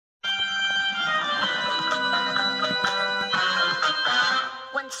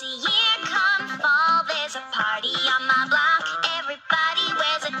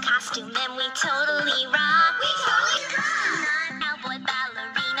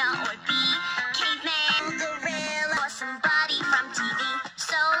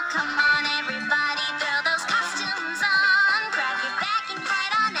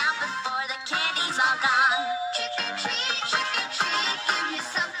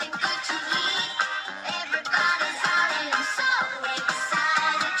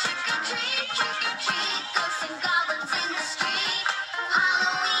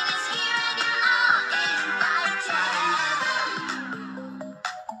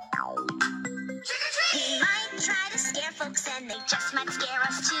scare folks and they just might scare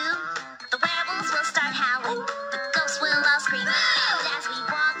us too. The werewolves will start howling, the ghosts will all scream. And as we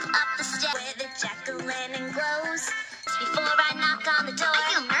walk up the steps where the jack-o'-lantern glows, before I knock on the door, I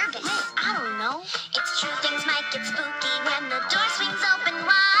feel nervous. I don't know. It's true, things might get spooky when the door swings open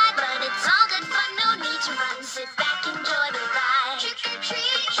wide, but it's all good fun, no need to run. Sit